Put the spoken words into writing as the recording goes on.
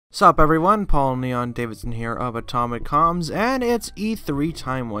Sup everyone, Paul Neon Davidson here of Atomic Comms, and it's E3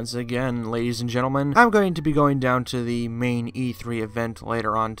 time once again, ladies and gentlemen. I'm going to be going down to the main E3 event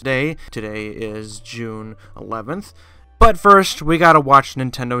later on today. Today is June 11th. But first, we gotta watch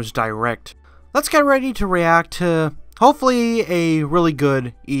Nintendo's Direct. Let's get ready to react to, hopefully, a really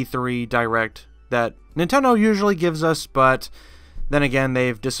good E3 Direct that Nintendo usually gives us, but then again,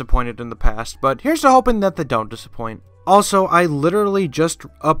 they've disappointed in the past. But here's to hoping that they don't disappoint. Also, I literally just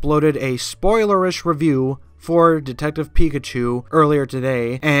uploaded a spoilerish review for Detective Pikachu earlier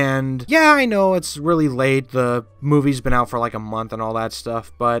today, and yeah, I know it's really late, the movie's been out for like a month and all that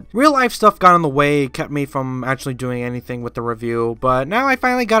stuff, but real life stuff got in the way, kept me from actually doing anything with the review, but now I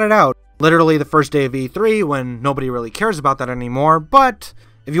finally got it out. Literally the first day of E3, when nobody really cares about that anymore, but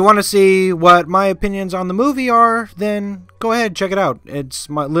if you want to see what my opinions on the movie are, then go ahead, check it out. It's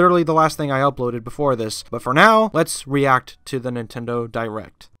literally the last thing I uploaded before this. But for now, let's react to the Nintendo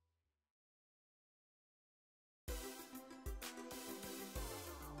Direct.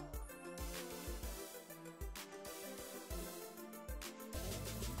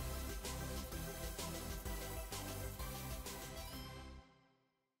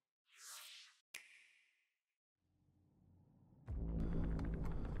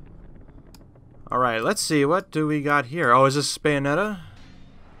 Alright, let's see, what do we got here? Oh, is this Bayonetta?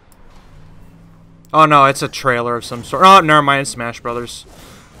 Oh no, it's a trailer of some sort. Oh, never mind, it's Smash Brothers.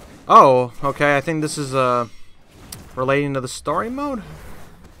 Oh, okay, I think this is relating to the story mode?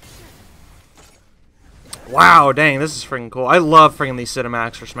 Wow, dang, this is freaking cool. I love freaking these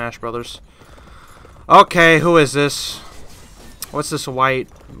cinematics for Smash Brothers. Okay, who is this? What's this white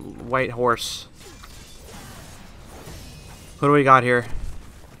horse? Who do we got here?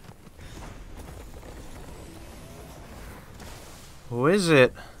 Who is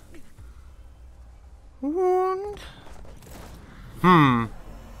it? Wait,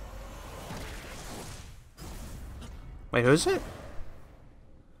 who is it?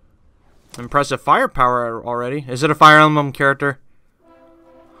 Impressive firepower already. Is it a Fire Emblem character?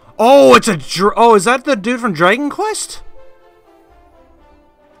 Oh, it's a oh, is that the dude from Dragon Quest?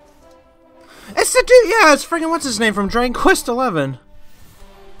 It's the dude, yeah, it's freaking what's his name from Dragon Quest 11.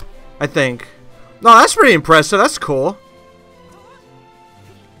 I think. No, that's pretty impressive. That's cool.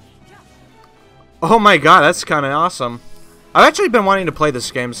 Oh my god, that's kind of awesome. I've actually been wanting to play this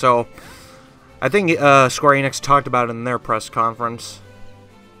game, so I think Square Enix talked about it in their press conference.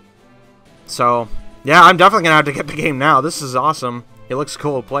 So, yeah, I'm definitely going to have to get the game now. This is awesome. It looks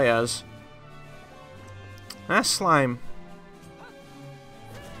cool to play as. Ah, slime.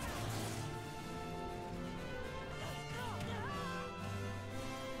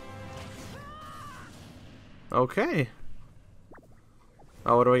 Okay.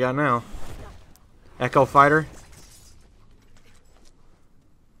 Oh, what do we got now? Echo Fighter.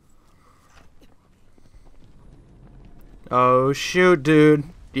 Oh shoot, dude.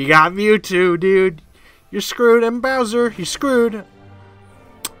 You got Mewtwo, dude. You're screwed, and Bowser, you're screwed.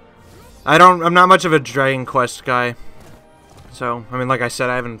 I'm not much of a Dragon Quest guy. So, I mean, like I said,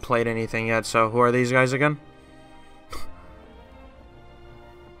 I haven't played anything yet, so who are these guys again?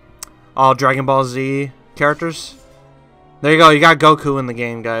 All Dragon Ball Z characters? There you go, you got Goku in the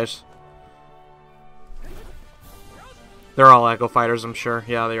game, guys. They're all Echo Fighters, I'm sure.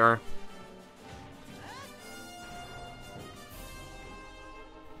 Yeah, they are.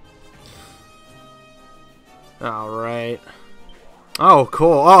 Alright. Oh,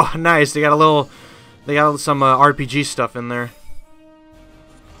 cool. Oh, nice. They got some RPG stuff in there.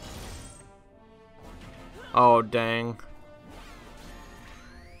 Oh, dang.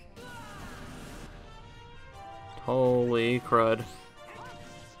 Holy crud.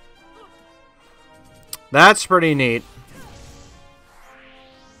 That's pretty neat.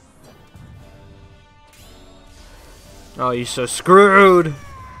 Oh, you're so screwed.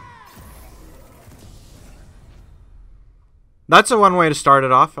 That's a one way to start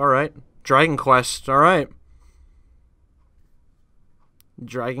it off. Alright. Dragon Quest. Alright.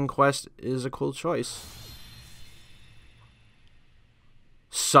 Dragon Quest is a cool choice.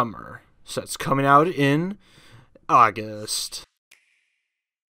 Summer. So it's coming out in August.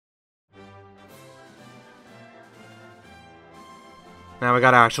 Now we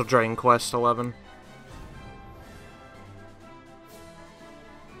got actual Dragon Quest 11.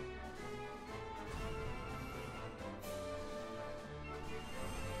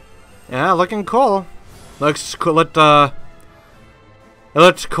 Yeah, looking cool. Looks cool. It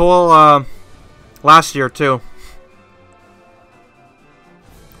looked cool last year too.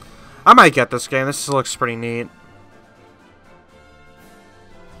 I might get this game. This looks pretty neat.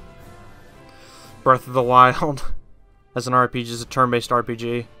 Breath of the Wild as an RPG, as a turn-based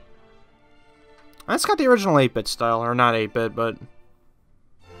RPG. That's got the original 8-bit style, or not 8-bit, but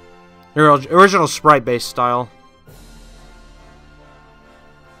the original sprite-based style.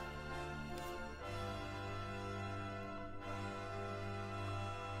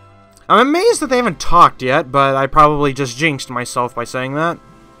 I'm amazed that they haven't talked yet, but I probably just jinxed myself by saying that.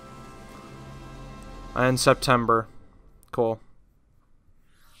 In September. Cool.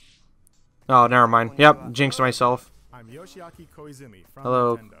 Oh, never mind. Yep, jinxed myself.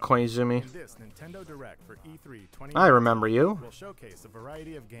 Hello, Koizumi. I remember you. We'll showcase a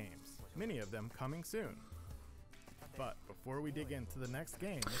variety of games, many of them coming soon. But before we dig into the next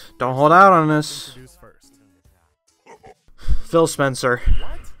game, don't hold out on this. Phil Spencer.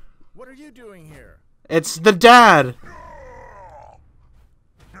 What? What are you doing here? It's the dad.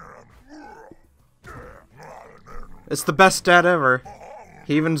 It's the best dad ever.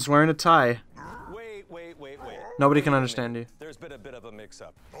 He even's wearing a tie. Wait. Nobody can understand you. There's been a bit of a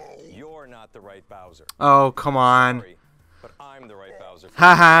mix-up. You're not the right Bowser. Oh, come on. Sorry, but I'm the right Bowser.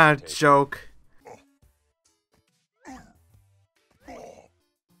 Haha, joke.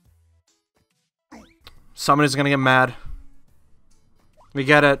 Somebody's gonna get mad. We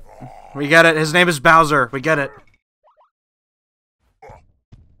get it. We get it. His name is Bowser. We get it.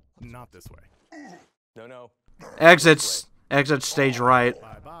 Not this way. No. Exit stage right.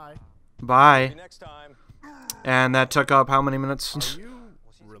 Bye. Bye. Next time. And that took up how many minutes? Are you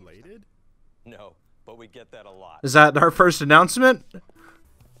related? No, but we get that a lot. Is that our first announcement?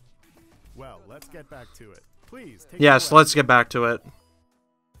 Well, let's get back to it. Please take Yes, let's get back to it.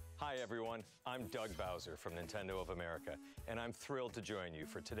 Hi everyone, I'm Doug Bowser from Nintendo of America, and I'm thrilled to join you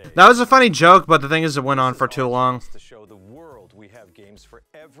for today. That was a funny joke, but the thing is it went on for too long. To show the world we have games for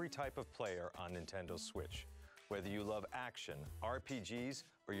every type of player on Nintendo Switch. Whether you love action, RPGs,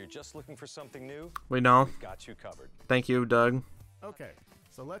 or you're just looking for something new, We know. we've got you covered. Thank you, Doug. Okay,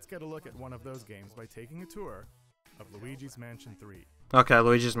 so let's get a look at one of those games by taking a tour of Luigi's Mansion 3. Okay,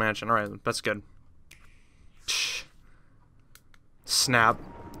 Luigi's Mansion. Alright, that's good. Shh. Snap.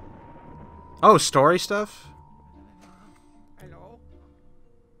 Oh, story stuff? Hello?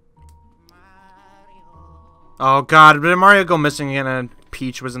 Mario. Oh god, did Mario go missing again and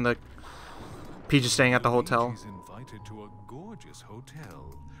Peach was in the... Peach is staying at the hotel. Luigi's invited to a gorgeous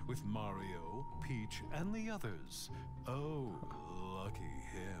hotel with Mario, Peach, and the others. Oh, lucky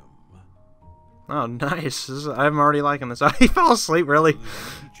him. Oh, nice. I'm already liking this. He fell asleep, really.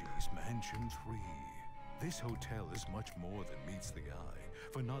 Luigi's Mansion 3. This hotel is much more than meets the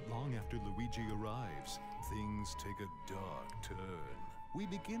eye, for not long after Luigi arrives, things take a dark turn. We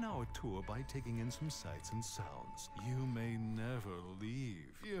begin our tour by taking in some sights and sounds. You may never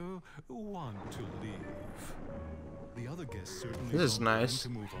leave. You want to leave. The other guests certainly This is don't plan nice. to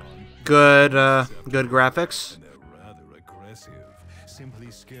move on. Good graphics. And they're rather aggressive.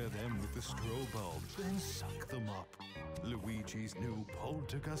 Simply scare them with the strobe bulb, then suck them up. Luigi's new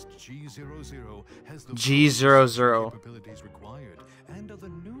Poltergust G00 has the G00. capabilities required and other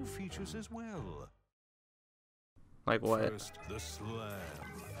new features as well. Like what? First, the slam.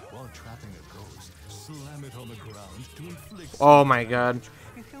 While trapping a ghost, slam it on the ground to inflict Oh my god.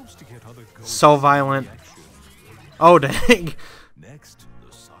 It helps to get other ghosts So violent. into action. Oh, dang. Next,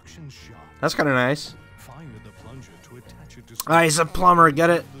 the suction shot. That's kind of nice. Fire the plunger to attach it to Ah, he's a plumber, get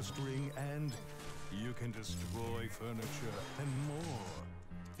it? the string, and you can destroy furniture and more.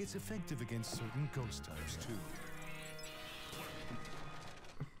 It's effective against certain ghost types too.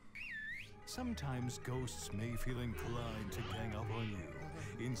 Sometimes ghosts may feel inclined to gang up on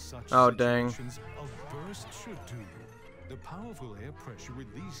you. In such situations, a burst should do. The powerful air pressure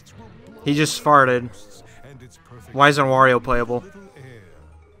released will blow He just away farted. ghosts, and it's perfect Why isn't Wario with playable? little air.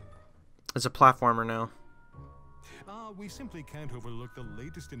 It's a platformer now. We simply can't overlook the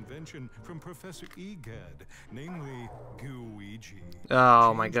latest invention from Professor Egad, namely Gooigi.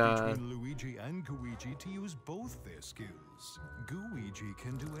 Oh my Change god. between Luigi and Gooigi to use both their skills. Gooigi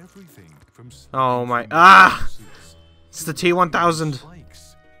can do everything from Oh my- sliding ah! bounces It's the to T1000.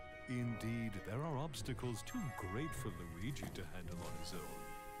 spikes. Indeed, there are obstacles too great for Luigi to handle on his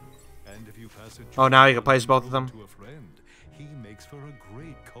own. And if you pass a Oh, now you can joke place both of them? to a friend, he makes for a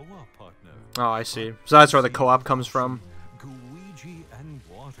great co-op partner. Oh, I see. So that's where the co-op comes from. Gooigi and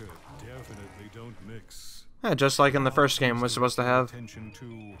water definitely don't mix. Yeah, just like in the first game was supposed to have. Attention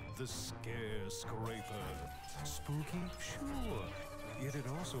to the Scare Scraper. Spooky, sure. Yet it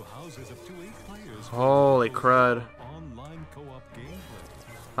also houses up to 8 players. Holy crud. Online co-op gameplay.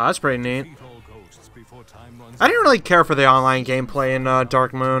 Oh, that's pretty neat. Defeat all ghosts before time runs I didn't really care for the online gameplay in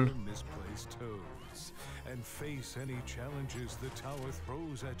Dark Moon. misplaced toads and face any challenges the tower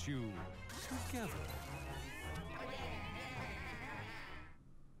throws at you together.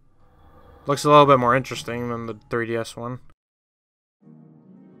 Looks a little bit more interesting than the 3DS one.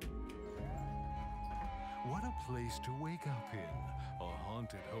 What a place to wake up in. A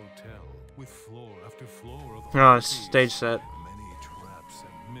haunted hotel with floor after floor of Oh, it's stage set. Many traps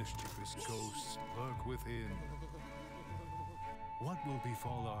and mischievous ghosts lurk within. What will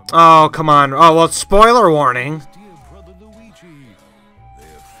befall our Oh, come on. Oh, well, spoiler warning. dear brother Luigi?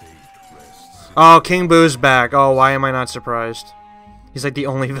 Their fate rests in Oh, King Boo's back. Oh, why am I not surprised? He's like the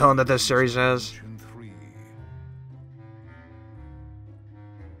only villain that this series has. Dimension 3.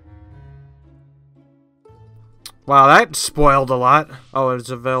 Wow, that spoiled a lot. Oh, it's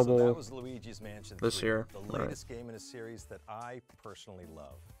So that available. was Luigi's Mansion this 3, year, the right. latest game in a series that I personally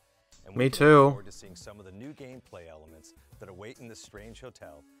love. And Me we can too. look forward to seeing some of the new gameplay elements that await in this strange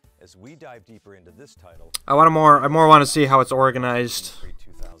hotel as we dive deeper into this title. I more want to see how it's organized.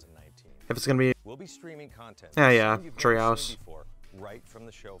 2019. If it's gonna be. We'll be streaming content Yeah, that yeah, some you've never Treehouse. seen before, right from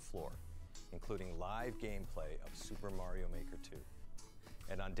the show floor, including live gameplay of Super Mario Maker 2.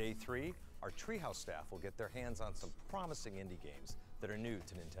 And on day 3, our Treehouse staff will get their hands on some promising indie games that are new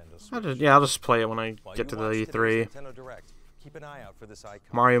to Nintendo Switch. Yeah, I'll just play it when I While get to you the watch E3. today's Nintendo Direct, keep an eye out for this icon.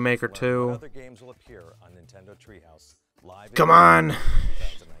 Mario Maker to learn 2. What other games will appear on Nintendo Treehouse live? Come in on!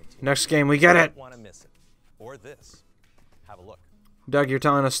 2019. Next game, we get You it! don't want to miss it. Or this. Have a look. Doug, you're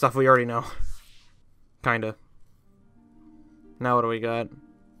telling us stuff we already know. Kinda. Now what do we got?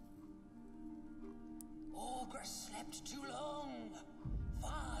 Ogre slept too long,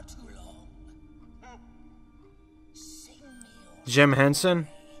 far too long. Sing me, O Jim Henson?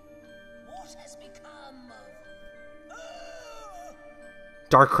 what has become of...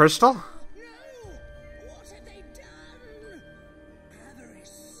 Dark Crystal? No! What have they done?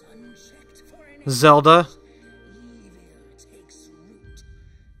 Avarice unchecked for any Zelda? evil takes root.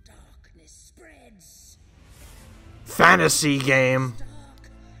 Darkness spreads. Fantasy game. Dark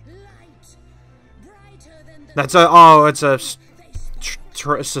light, brighter than the That's a. Oh, it's a.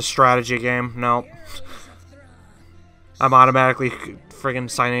 It's a strategy game. No. arrows of Thra. I'm automatically friggin'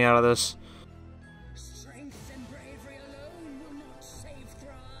 signing out of this. Strength and bravery alone will not save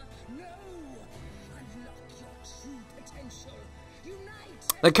Thra. No! Unlock your true potential.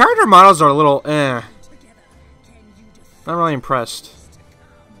 Unite The character models are a little together. Can you defeat Not really impressed. to come?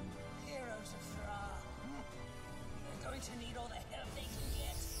 Heroes of Thra. They're going to need all the help they can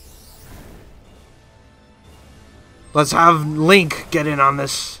get. Let's have Link get in on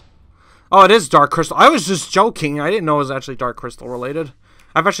this. Oh, it is Dark Crystal. I was just joking. I didn't know it was actually Dark Crystal related.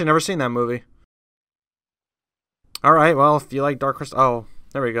 I've actually never seen that movie. Alright, well, if you like Dark Crystal... Oh,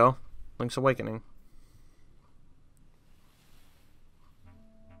 there we go. Link's Awakening.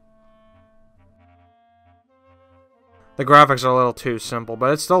 The graphics are a little too simple,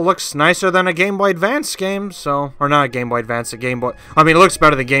 but it still looks nicer than a Game Boy Advance game, so... Or not a Game Boy Advance, a Game Boy... I mean, it looks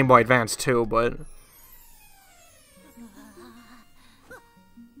better than Game Boy Advance too, but...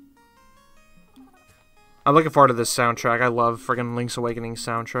 I'm looking forward to this soundtrack. I love friggin' Link's Awakening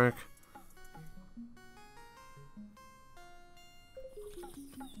soundtrack.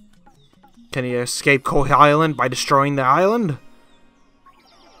 Can he escape Koh Island by destroying the island?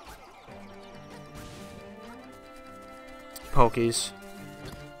 Pokies.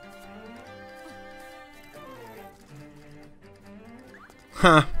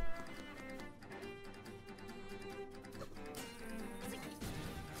 Huh.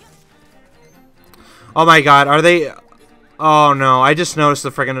 Oh my god, are they... Oh no, I just noticed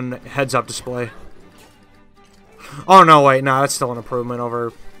the friggin' heads-up display. Oh no, wait, no, that's still an improvement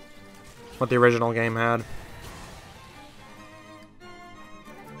over what the original game had.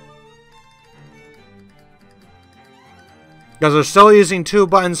 Because they're still using two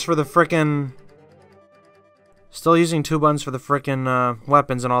buttons for the frickin'... Still using two buttons for the frickin'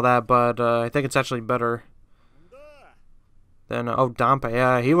 weapons and all that, but I think it's actually better than... oh, Dampe,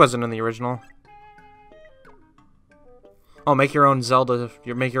 yeah, he wasn't in the original. Oh, make your own Zelda,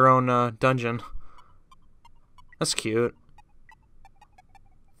 make your own dungeon. That's cute.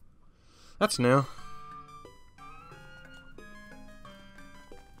 That's new.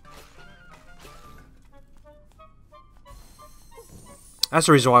 That's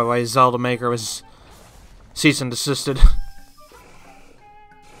the reason why Zelda Maker was cease and desisted.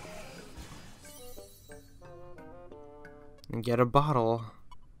 And get a bottle.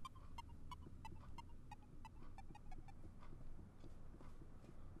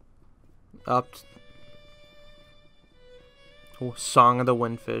 Up. Oh, Song of the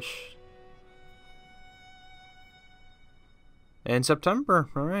Windfish. In September,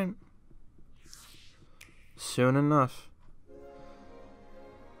 alright. Soon enough.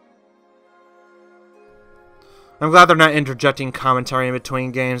 I'm glad they're not interjecting commentary in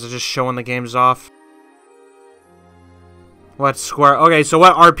between games. They're just showing the games off. What Square? Okay, so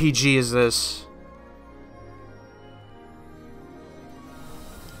what RPG is this?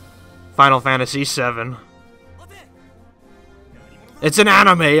 Final Fantasy VII. It's an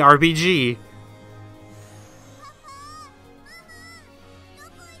anime RPG.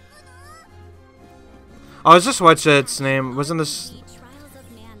 Oh, is this what's its name? Wasn't this?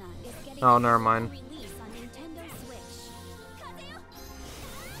 Oh, never mind.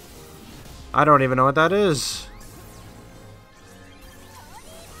 I don't even know what that is.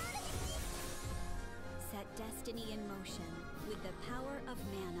 Set destiny in motion with the power of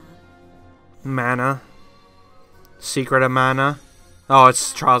mana. Mana. Secret of Mana. Oh,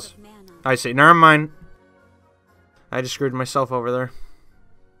 it's Trials. I see. Never mind. I just screwed myself over there.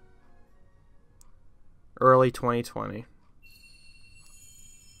 Early 2020.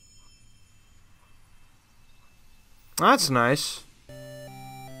 That's nice.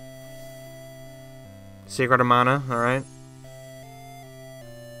 Secret of Mana, alright.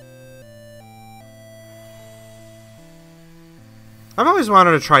 I've always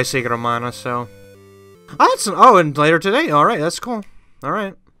wanted to try Secret of Mana, so... Oh, that's and later today. Alright, that's cool.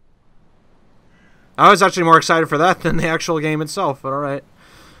 Alright. I was actually more excited for that than the actual game itself, but alright.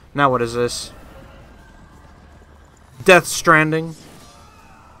 Now what is this? Death Stranding.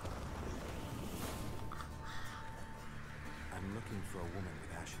 I'm looking for a woman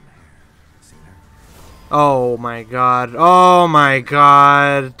with ashen hair. Seen her? Oh my god. Oh my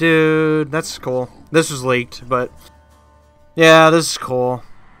god. Dude, that's cool. This was leaked, but... Yeah, this is cool.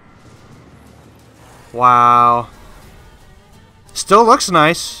 Wow. Still looks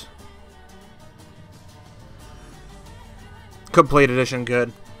nice. Complete edition,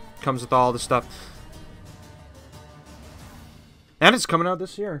 good. Comes with all the stuff. And it's coming out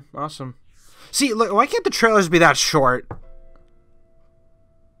this year. Awesome. See, look, why can't the trailers be that short?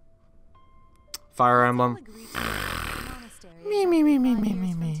 Fire Emblem. Me.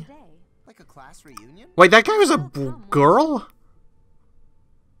 Like a class reunion? Wait, that guy was a girl?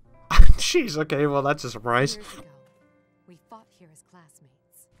 Jeez, okay, well, that's a surprise. Years ago, we fought here as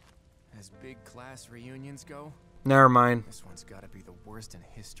classmates. As big class reunions go, Never mind. this one's gotta be the worst in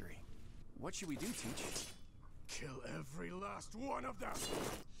history. What should we do, Teach? Kill every last one of them.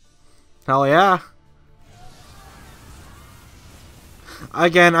 Hell yeah.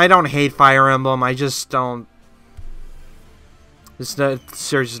 Again, I don't hate Fire Emblem, I just don't... This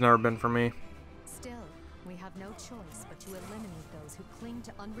series has never been for me. Still, we have no choice but to eliminate those who cling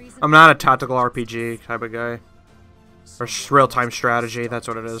to unreasonable... I'm not a tactical RPG type of guy. Or real-time strategy, that's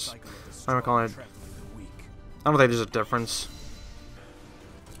what it is. I'm not calling it... I don't think there's a difference.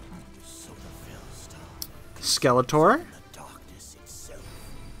 Skeletor?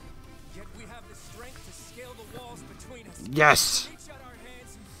 Yes!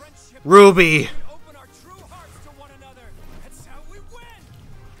 Ruby!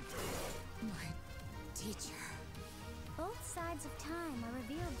 My teacher. Both sides of time are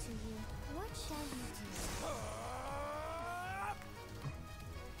revealed to you. What shall you do?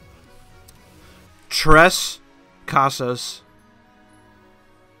 Tres Casas.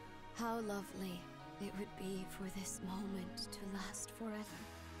 How lovely it would be for this moment to last forever.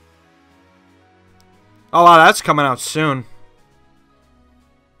 Oh wow, that's coming out soon.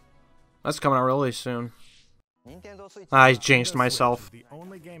 That's coming out really soon. I jinxed myself. Switch is the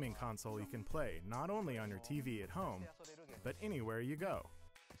only gaming console you can play not only on your TV at home, but anywhere you go.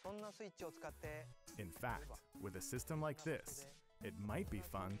 In fact, with a system like this, it might be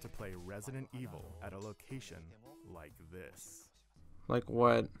fun to play Resident Evil at a location like this. Like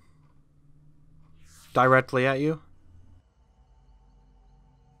what? Directly at you?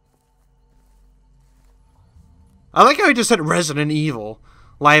 I like how he just said Resident Evil.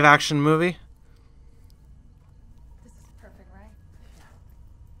 Live action movie. This is perfect, right?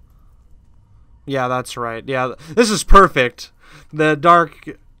 Yeah, that's right. Yeah, this is perfect. The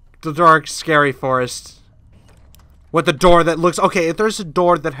dark, scary forest. With the door that looks... Okay, if there's a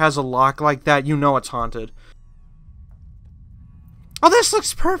door that has a lock like that, you know it's haunted. Oh, this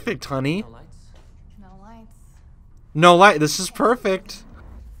looks perfect, honey. No lights. No light. This is perfect.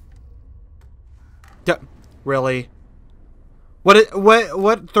 Really?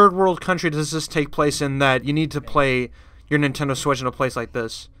 What third world country does this take place in that you need to play your Nintendo Switch in a place like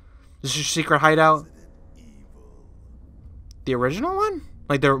this? Is this your secret hideout? The original one?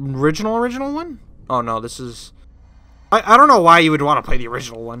 Like the original one? Oh no, this is... I don't know why you would want to play the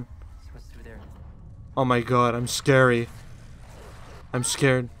original one. Oh my god, I'm scary. I'm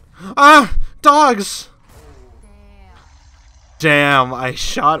scared. Ah! Dogs! Damn, I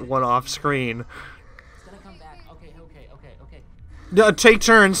shot one off screen. It's gonna come back. Take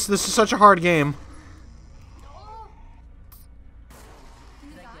turns. This is such a hard game.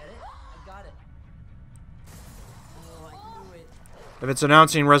 If it's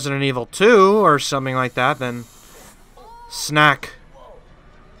announcing Resident Evil 2 or something like that, then snack.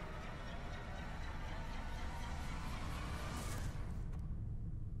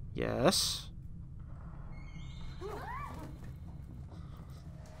 Yes.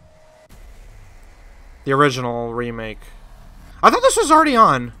 The original remake. I thought this was already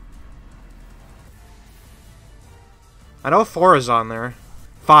on. I know 4 is on there.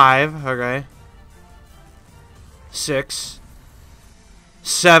 5, okay. 6.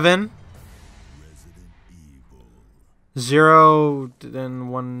 7. 0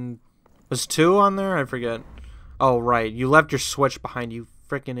 and 1. Was 2 on there? I forget. Oh, right. You left your Switch behind, you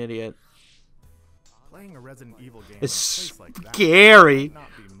freaking idiot. Playing a Resident Evil game it's in a place like that scary. might not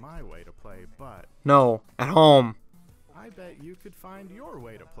be my way to play, but No, at home. I bet you could find your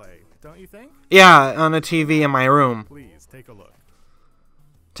way to play, don't you think? Yeah, on a TV in my room. Please take a look.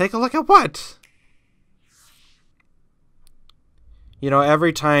 Take a look at what? You know,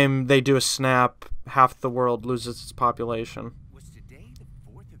 every time they do a snap, half the world loses its population. Was today the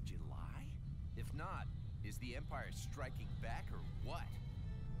 4th of July? If not, is the Empire striking back or what?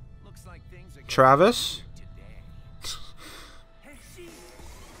 Looks like things are Travis?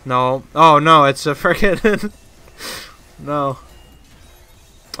 No. Oh, no, it's a frickin' no.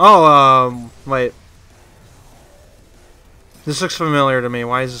 Oh, wait. This looks familiar to me.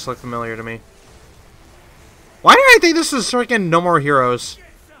 Why does this look familiar to me? Why did I think this was freaking No More Heroes?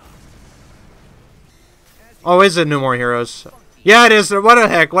 Oh, is it No More Heroes? Yeah, it is. What the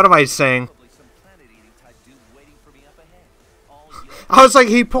heck? What am I saying? I was like,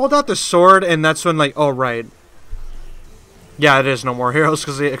 he pulled out the sword, and that's when, like, oh, right. Yeah, it is No More Heroes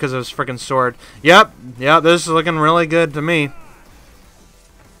because of his freaking sword. Yep, this is looking really good to me.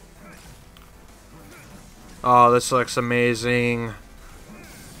 Oh, this looks amazing.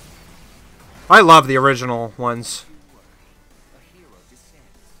 I love the original ones.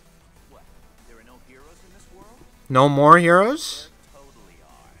 No more heroes?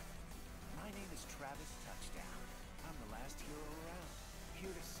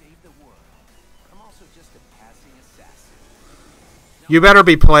 You better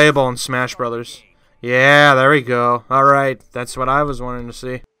be playable in Smash Brothers. Yeah, there we go. Alright, that's what I was wanting to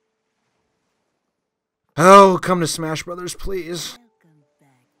see. Oh, come to Smash Brothers, please. Welcome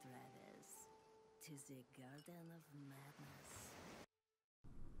back, Travis, to the Garden of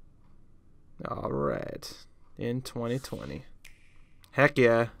Madness. Alright. In 2020. Heck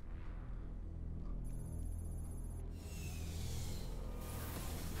yeah.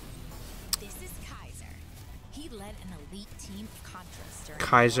 This is Kaiser. He led an elite team of Contras during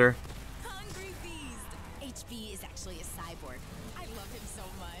Kaiser. Hungry Beast. HB is actually a cyborg. I love him so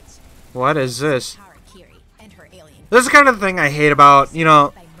much. What is this? Harakiri and her alien. This is kind of the thing I hate about, you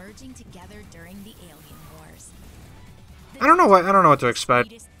know. By merging together during the alien wars. I don't know what to expect.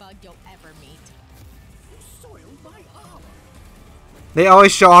 Bug you'll ever meet. They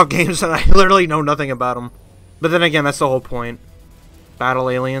always show off games that I literally know nothing about them. But then again, that's the whole point. Battle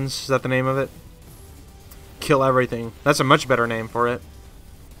Aliens, is that the name of it? Kill everything. That's a much better name for it.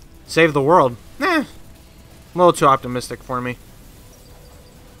 Save the world. A little too optimistic for me.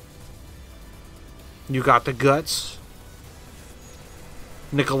 You got the guts.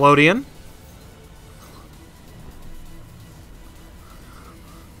 Nickelodeon.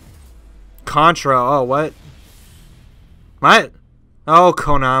 Contra. Oh, what? What? Oh,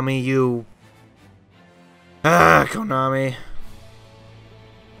 Konami, you... Konami.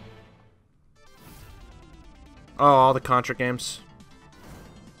 Oh, all the Contra games.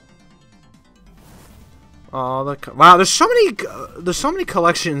 Oh, wow, there's so many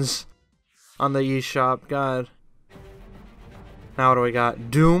collections on the eShop. God. Now what do we got?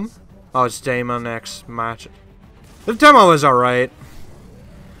 Doom. Oh, it's Daemon X match. The demo was alright.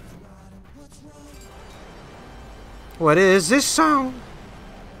 What is this song?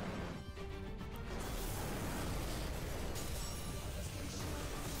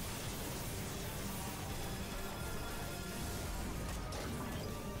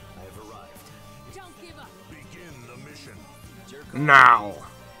 Now.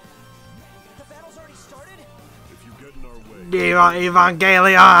 The battle's already started? If you get in our way.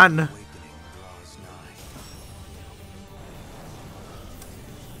 Evangelion.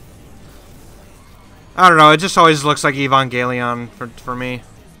 I don't know, it just always looks like Evangelion for me.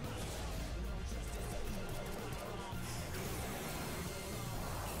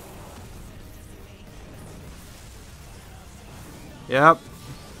 Yep.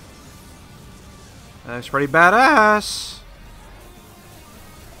 That's pretty badass.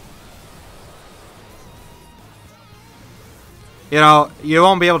 You know, you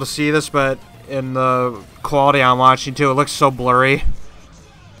won't be able to see this, but in the quality I'm watching too, it looks so blurry.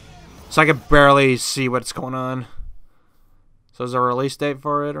 So I can barely see what's going on. So is there a release date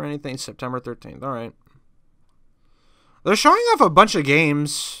for it or anything? September 13th. Alright. They're showing off a bunch of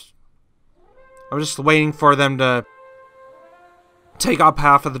games. I'm just waiting for them to take up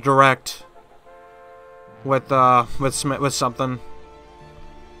half of the direct with something.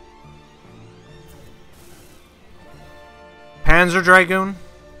 Panzer Dragoon.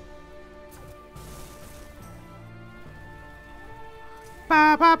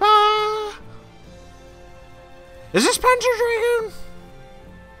 Ba ba ba. Is this Panzer Dragoon?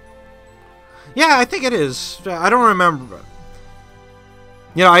 Yeah, I think it is. I don't remember.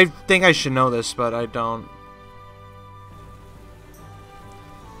 You know, I think I should know this, but I don't.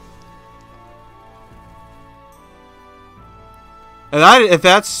 If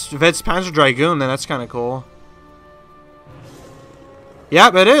it's Panzer Dragoon, then that's kind of cool.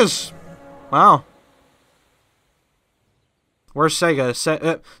 Yep, it is. Wow. Where's Sega?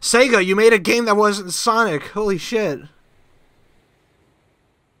 Sega, you made a game that wasn't Sonic. Holy shit.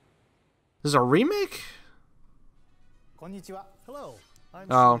 This is a remake? Hello.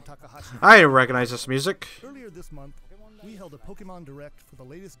 Oh. I didn't recognize this music. Earlier this month, we held a Pokemon Direct for the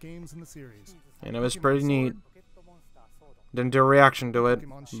latest games in the series. And it was pretty neat. Didn't do a reaction to it,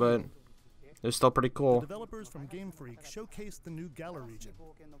 but it was still pretty cool. The developers from Game Freak showcased the new Galar region,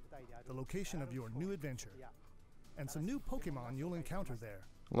 the location of your new adventure, and some new Pokemon you'll encounter there.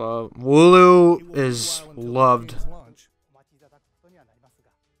 Wooloo is loved.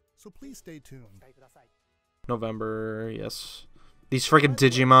 So please stay tuned. November, yes. These freaking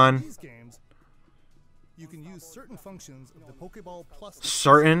Digimon. These games, you can use certain functions of the Pokeball Plus.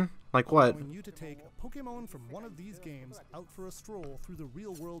 Certain? Like what? Allowing you to take a Pokemon from one of these games out for a stroll through the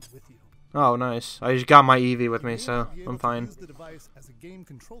real world with you. Oh, nice. I just got my Eevee with me, so I'm fine. Use the device as a game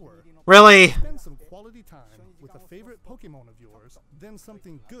controller. Really? Spend some quality time with a favorite Pokemon of yours, then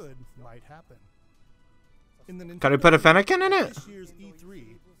something good might happen. In the Can I put a Fennekin in it? This year's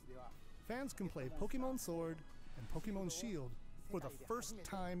E3, fans can play Pokemon Sword and Pokemon Shield for the first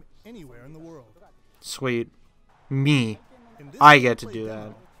time anywhere in the world. Sweet. Me. I get to do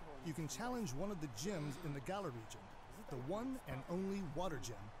that. You can challenge one of the gyms in the Galar region, the one and only Water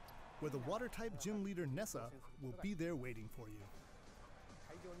Gym, where the Water-type gym leader Nessa will be there waiting for you.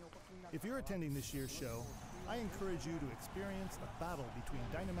 If you're attending this year's show, I encourage you to experience a battle between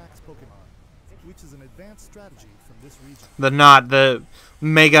Dynamax Pokemon, which is an advanced strategy from this region. The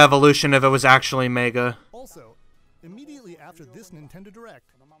Mega Evolution if it was actually Mega. Also, immediately after this Nintendo Direct,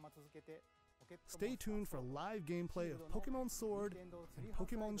 stay tuned for live gameplay of Pokemon Sword and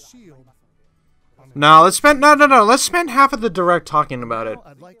Pokemon Shield. No, let's spend half of the direct talking about it.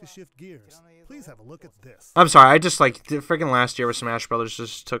 I'd like to shift gears. Please have a look at this. I'm sorry, I just like freaking last year with Smash Brothers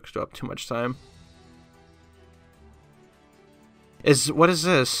just took up too much time. What is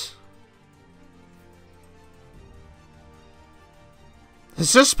this?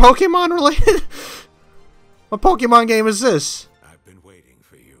 Is this Pokemon related? What Pokemon game is this? I've been waiting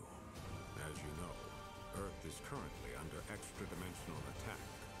for you. As you know, Earth is currently under extra-dimensional attack.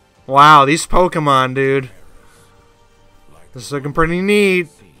 Wow, these Pokemon, dude. This is looking pretty neat.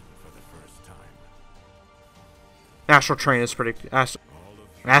 Astral Train is pretty...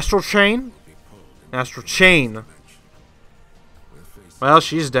 Astral Chain? Astral Chain. Well,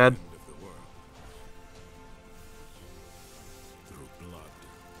 she's dead.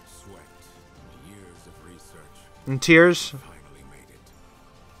 And tears? Finally made it.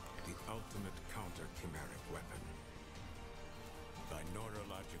 The ultimate counter-chimeric weapon. By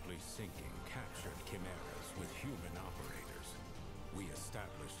neurologically syncing captured chimeras with human operators, we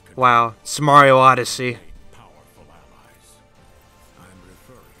established... Wow, it's Mario Odyssey. ...powerful allies. I'm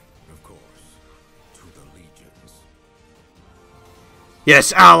referring, of course, to the legions.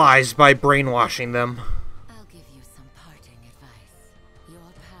 Yes, allies by brainwashing them. I'll give you some parting advice. Your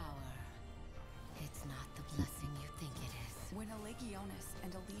power... it's not the blessing you think it is. When a Legionis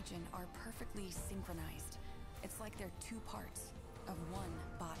and a Legion are perfectly synchronized, it's like they're two parts of one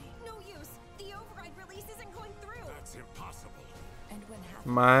body. No use! The override release isn't going through! That's impossible. And when half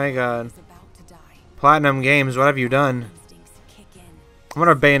My god. is about to die, Platinum Games, what have you done? instincts kick in. I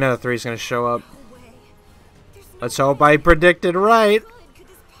wonder if Bayonetta 3 is going to show up. Let's hope I predicted right. Could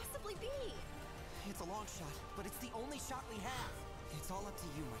this possibly be? It's a long shot, but it's the only shot we have. It's all up to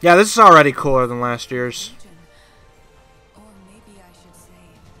you, my Yeah, this is already cooler than last year's. Legion. Or maybe I should say,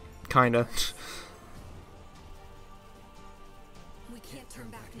 Kinda. we can't turn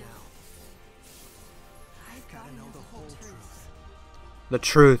back now. I've got to know the whole truth. The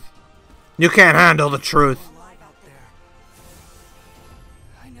truth. You can't handle the truth. alive out there.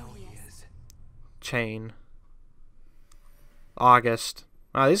 Chain. August.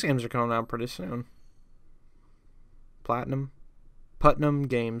 Wow, these games are coming out pretty soon. Platinum. Putnam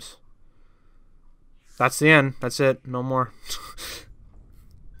Games. That's the end. That's it. No more.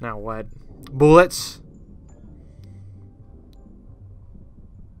 Now what? Bullets.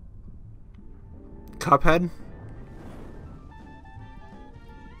 Cuphead.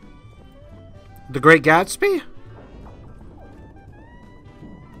 The Great Gatsby?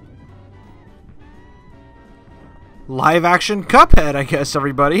 Live action Cuphead, I guess,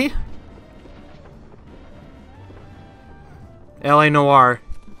 everybody. LA Noire.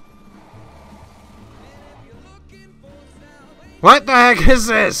 What the heck is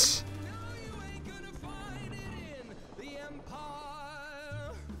this?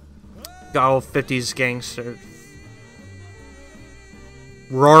 Got old 50s gangster.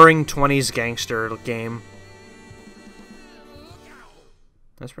 Roaring 20s gangster game.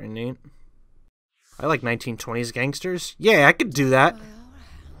 That's pretty neat. I like 1920s gangsters. Yeah, I could do that.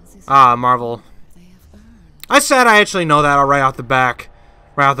 Ah, Marvel. I said I actually know that right off the back.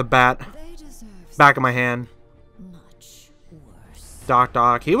 Right off the bat. Back of my hand.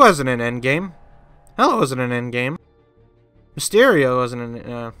 Doc. He wasn't in Endgame. Hello wasn't in Endgame. Mysterio wasn't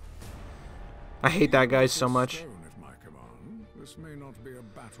in... I hate that guy so much.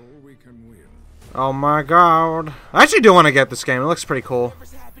 Oh my god. I actually do want to get this game. It looks pretty cool.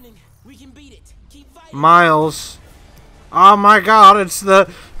 Miles. Oh my god, it's the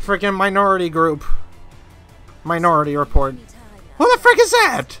freaking Minority Group. Minority Report. Who the frick is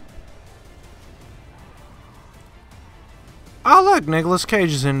that? Oh look, Nicolas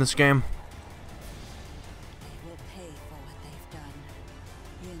Cage is in this game.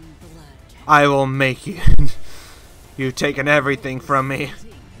 I will make you. You've taken everything from me.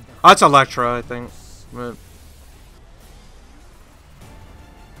 Oh, that's Electra, I think. But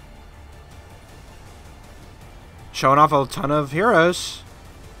showing off a ton of heroes.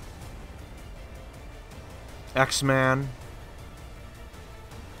 X-Men.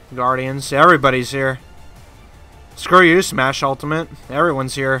 Guardians. Everybody's here. Screw you, Smash Ultimate.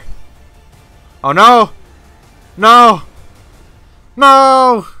 Everyone's here. Oh no! No!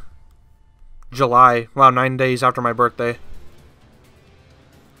 No! July. Wow, 9 days after my birthday.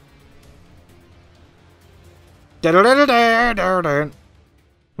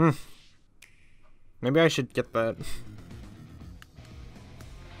 Maybe I should get that.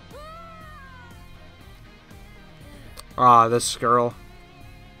 Ah, this girl.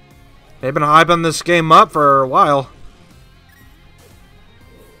 They've been hyping this game up for a while.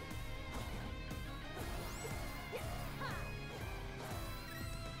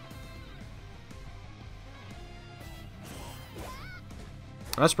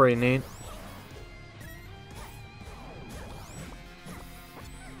 That's pretty neat.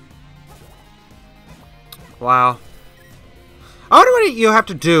 Wow. I wonder what you have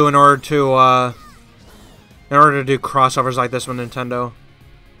to do in order to do crossovers like this with Nintendo.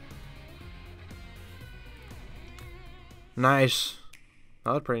 Nice.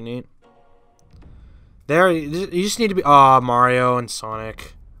 That was pretty neat. There, you just need to be... Oh, Mario and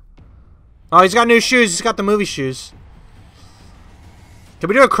Sonic. Oh, he's got new shoes. He's got the movie shoes. Can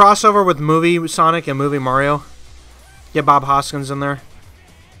we do a crossover with movie Sonic and movie Mario? Get Bob Hoskins in there.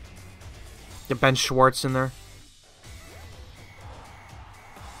 Get Ben Schwartz in there.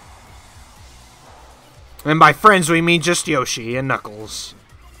 And by friends, we mean just Yoshi and Knuckles.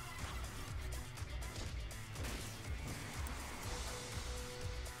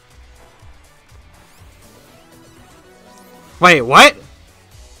 Wait, what?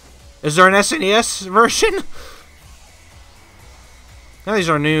 Is there an SNES version? Now these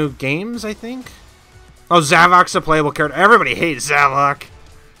are new games, I think. Oh, Zavok's a playable character. Everybody hates Zavok.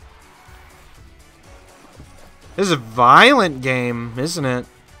 This is a violent game, isn't it?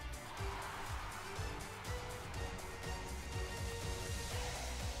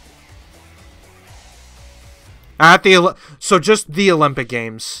 At the so just the Olympic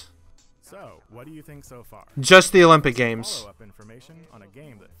Games. So, what do you think so far? Just the Olympic Games. Follow-up information on a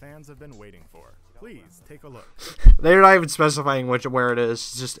game that fans have been waiting for. Please take a look. They're not even specifying where it is.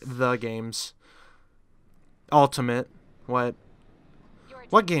 It's just the games. Ultimate. What?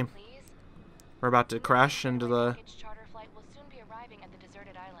 What game? We're about to crash into the...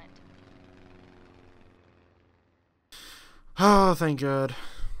 Oh, thank God.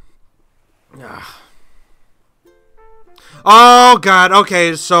 Oh, God.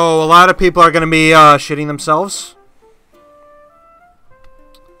 Okay, so a lot of people are going to be shitting themselves.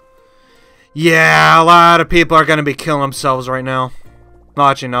 Yeah, a lot of people are going to be killing themselves right now. Well,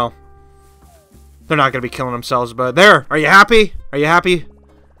 actually, no. They're not going to be killing themselves, but there. Are you happy? Are you happy?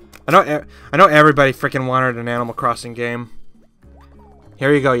 I know everybody freaking wanted an Animal Crossing game.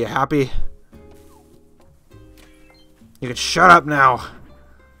 Here you go, you happy? You can shut up now.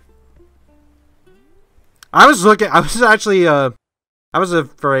 I was actually, I was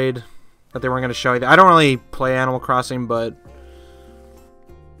afraid that they weren't going to show you that. I don't really play Animal Crossing, but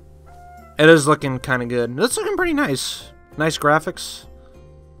it is looking kind of good. It's looking pretty nice. Nice graphics.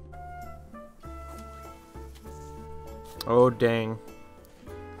 Oh, dang.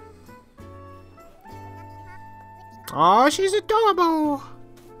 Aw, she's adorable.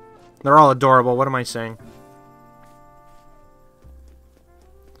 They're all adorable. What am I saying?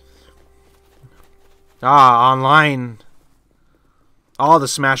 Ah, online. All the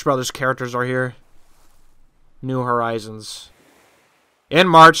Smash Brothers characters are here. New Horizons. In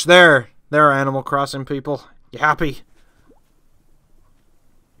March, there are Animal Crossing people. You happy?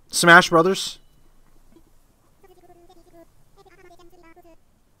 Smash Brothers.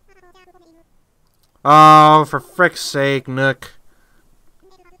 Oh, for frick's sake, Nook.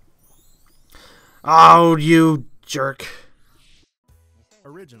 Oh, you jerk.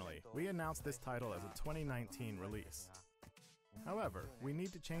 Originally, we announced this title as a 2019 release. However, we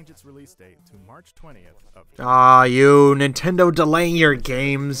need to change its release date to March 20th of... Ah, you Nintendo delaying your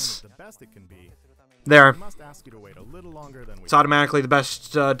games. The best it can be. There. We must ask you to wait a little longer than we... It's automatically the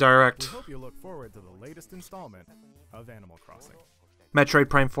best direct. We hope you look forward to the latest installment of Animal Crossing. Metroid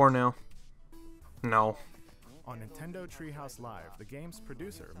Prime 4 now. No. On Nintendo Treehouse Live, the game's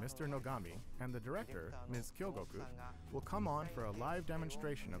producer, Mr. Nogami, and the director, Ms. Kyogoku, will come on for a live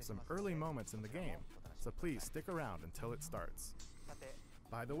demonstration of some early moments in the game, so please stick around until it starts.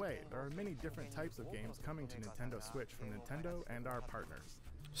 By the way, there are many different types of games coming to Nintendo Switch from Nintendo and our partners.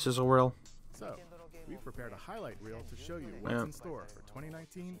 Sizzle reel. So, we've prepared a highlight reel to show you what's in store for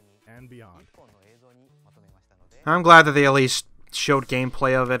 2019 and beyond. I'm glad that they at least showed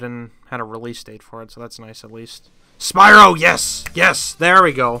gameplay of it and had a release date for it, so that's nice at least. Spyro, yes! Yes! There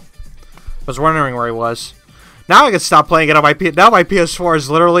we go. I was wondering where he was. Now I can stop playing it on my now my PS4 is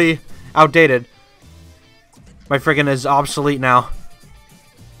literally outdated. My friggin' is obsolete now.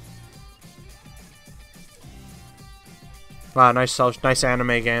 Wow, nice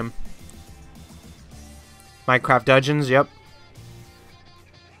anime game. Minecraft Dungeons, yep.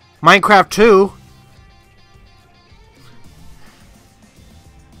 Minecraft 2?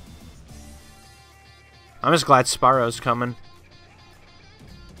 I'm just glad Spyro's coming.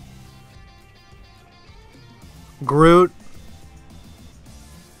 Groot.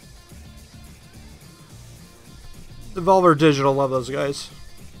 Devolver Digital, love those guys.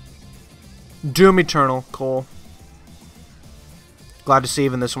 Doom Eternal, cool. Glad to see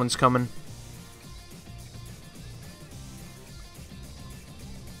even this one's coming.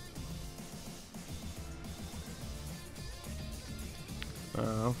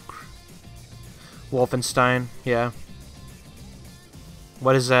 Wolfenstein, yeah.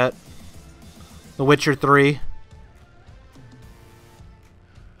 What is that? The Witcher 3.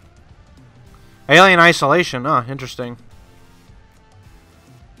 Alien Isolation, interesting.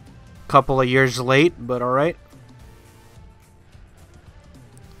 Couple of years late, but alright.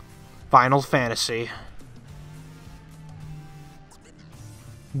 Final Fantasy.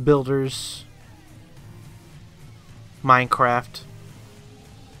 Builders. Minecraft.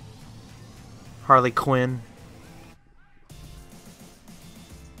 Harley Quinn.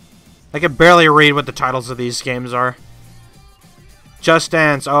 I can barely read what the titles of these games are. Just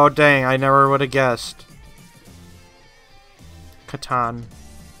Dance. Oh, dang. I never would have guessed. Catan.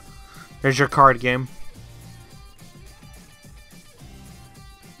 There's your card game.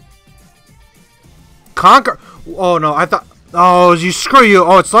 Conquer. Oh, no. I thought... Oh, you screw you.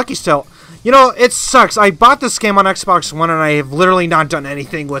 Oh, it's Lucky Still. You know, it sucks. I bought this game on Xbox One and I have literally not done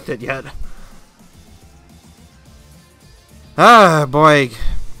anything with it yet. Ah, boy.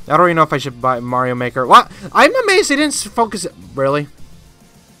 I don't even know if I should buy Mario Maker. What? I'm amazed they didn't focus... Really?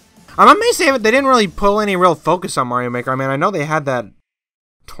 I'm amazed they didn't really pull any real focus on Mario Maker. I mean, I know they had that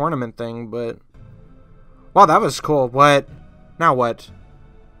tournament thing, but... Wow, that was cool. What? Now what?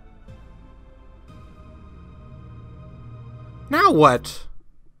 Now what?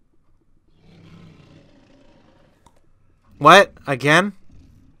 What? Again?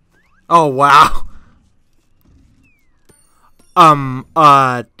 Oh, wow.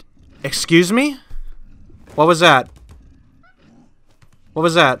 Excuse me? What was that? What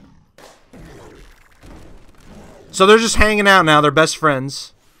was that? So they're just hanging out now, they're best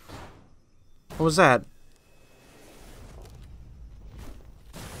friends. What was that?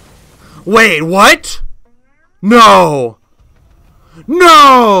 Wait, what? No!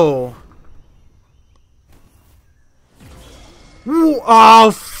 No!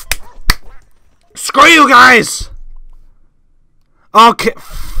 Oh, Screw you guys! Okay.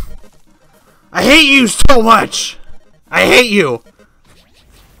 I hate you so much! I hate you!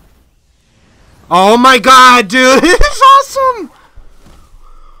 Oh my god, dude! This is awesome!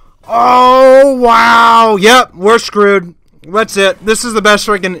 Oh, wow! Yep, we're screwed. That's it. This is the best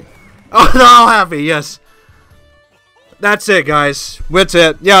freaking... Oh, they're all happy, yes. That's it, guys. That's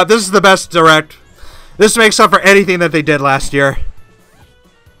it. Yeah, this is the best direct. This makes up for anything that they did last year.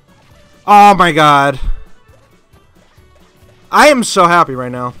 Oh my god. I am so happy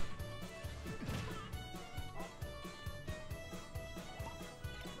right now.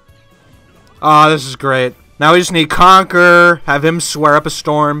 Oh, this is great. Now we just need Conquer, have him swear up a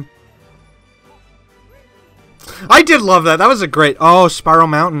storm. I did love that. That was a great... Oh, Spiral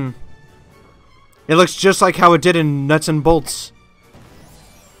Mountain. It looks just like how it did in Nuts and Bolts.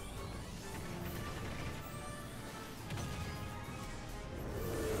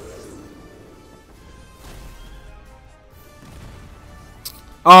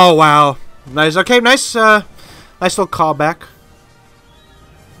 Oh, wow. Nice. Okay, nice, nice little callback.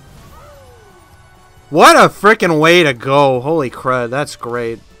 What a freaking way to go. Holy crud, that's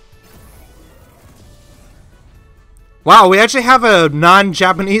great. Wow, we actually have a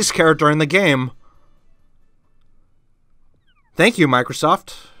non-Japanese character in the game. Thank you,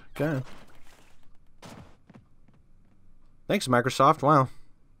 Microsoft. Okay. Thanks, Microsoft. Wow.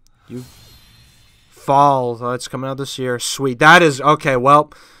 You... Fall. Oh, it's coming out this year. Sweet. That is... Okay,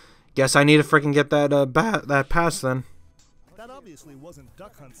 well... Guess I need to freaking get that, that pass, then. That obviously wasn't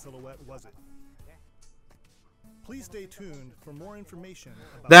Duck Hunt Silhouette, was it? Please stay tuned for more information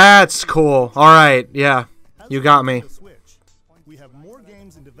about... That's cool. Alright, yeah. You got me. We have more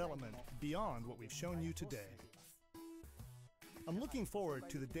games in development beyond what we've shown you today. I'm looking forward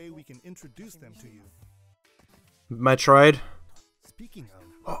to the day we can introduce them to you. Metroid? Speaking of...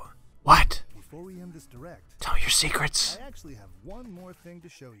 Oh, what? Before we end this direct... Tell me your secrets. I actually have one more thing to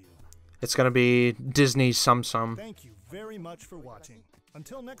show you. It's gonna be Disney Sum. Thank you very much for watching.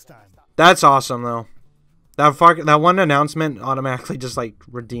 Until next time. That's awesome, though. That one announcement automatically just, like,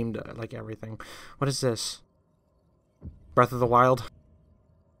 redeemed, like, everything. What is this? Breath of the Wild?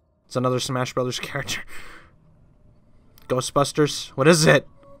 It's another Smash Brothers character. Ghostbusters? What is it?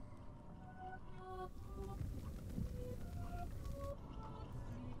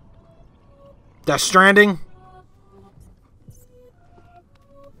 Death Stranding?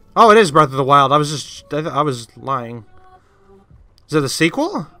 Oh, it is Breath of the Wild. I was lying. Is it a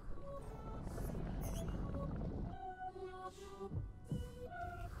sequel?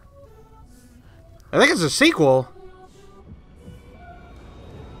 I think it's a sequel.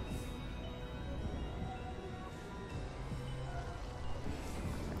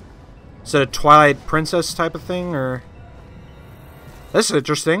 Is it a Twilight Princess type of thing, or... This is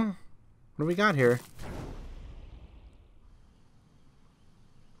interesting. What do we got here?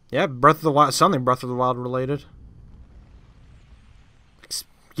 Yeah, Breath of the Wild, something Breath of the Wild related.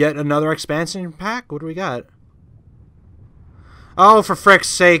 Yet another expansion pack? What do we got? Oh, for frick's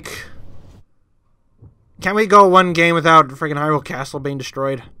sake. Can't we go one game without freaking Hyrule Castle being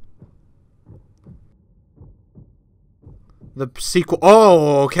destroyed? The sequel.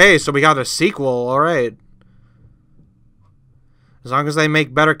 Oh, okay, so we got a sequel. Alright. As long as they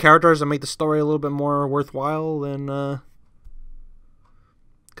make better characters and make the story a little bit more worthwhile, then,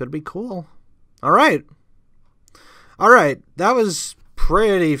 could be cool. Alright. Alright, that was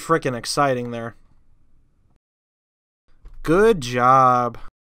pretty freaking exciting there. Good job.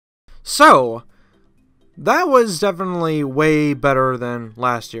 So, that was definitely way better than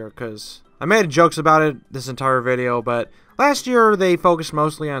last year, because I made jokes about it this entire video, but last year they focused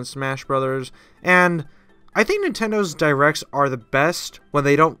mostly on Smash Brothers, and I think Nintendo's Directs are the best when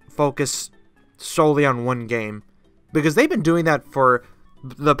they don't focus solely on one game, because they've been doing that for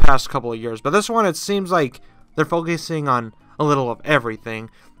the past couple of years, but this one it seems like they're focusing on a little of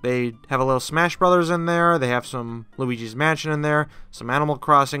everything. They have a little Smash Brothers in there, they have some Luigi's Mansion in there, some Animal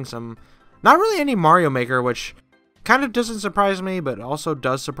Crossing, some... Not really any Mario Maker, which kind of doesn't surprise me, but also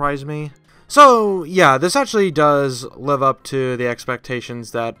does surprise me. So, yeah, this actually does live up to the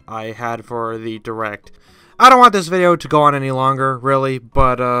expectations that I had for the Direct. I don't want this video to go on any longer, really,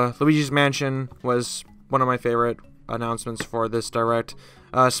 but Luigi's Mansion was one of my favorite announcements for this Direct.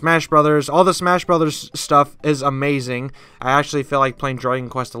 Smash Brothers, all the Smash Brothers stuff is amazing. I actually feel like playing Dragon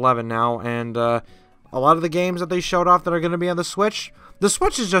Quest XI now, and a lot of the games that they showed off that are going to be on the Switch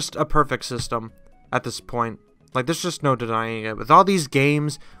is just a perfect system at this point. Like, there's just no denying it. With all these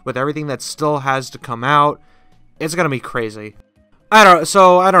games, with everything that still has to come out, it's going to be crazy. I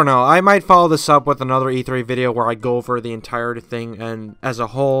don't know. I might follow this up with another E3 video where I go over the entire thing and as a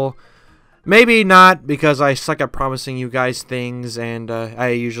whole. Maybe not, because I suck at promising you guys things, and I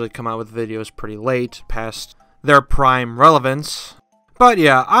usually come out with videos pretty late, past their prime relevance. But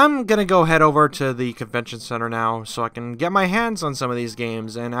yeah, I'm gonna go head over to the convention center now, so I can get my hands on some of these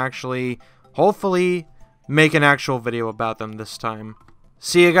games, and actually, hopefully, make an actual video about them this time.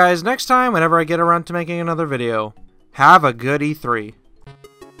 See you guys next time, whenever I get around to making another video. Have a good E3.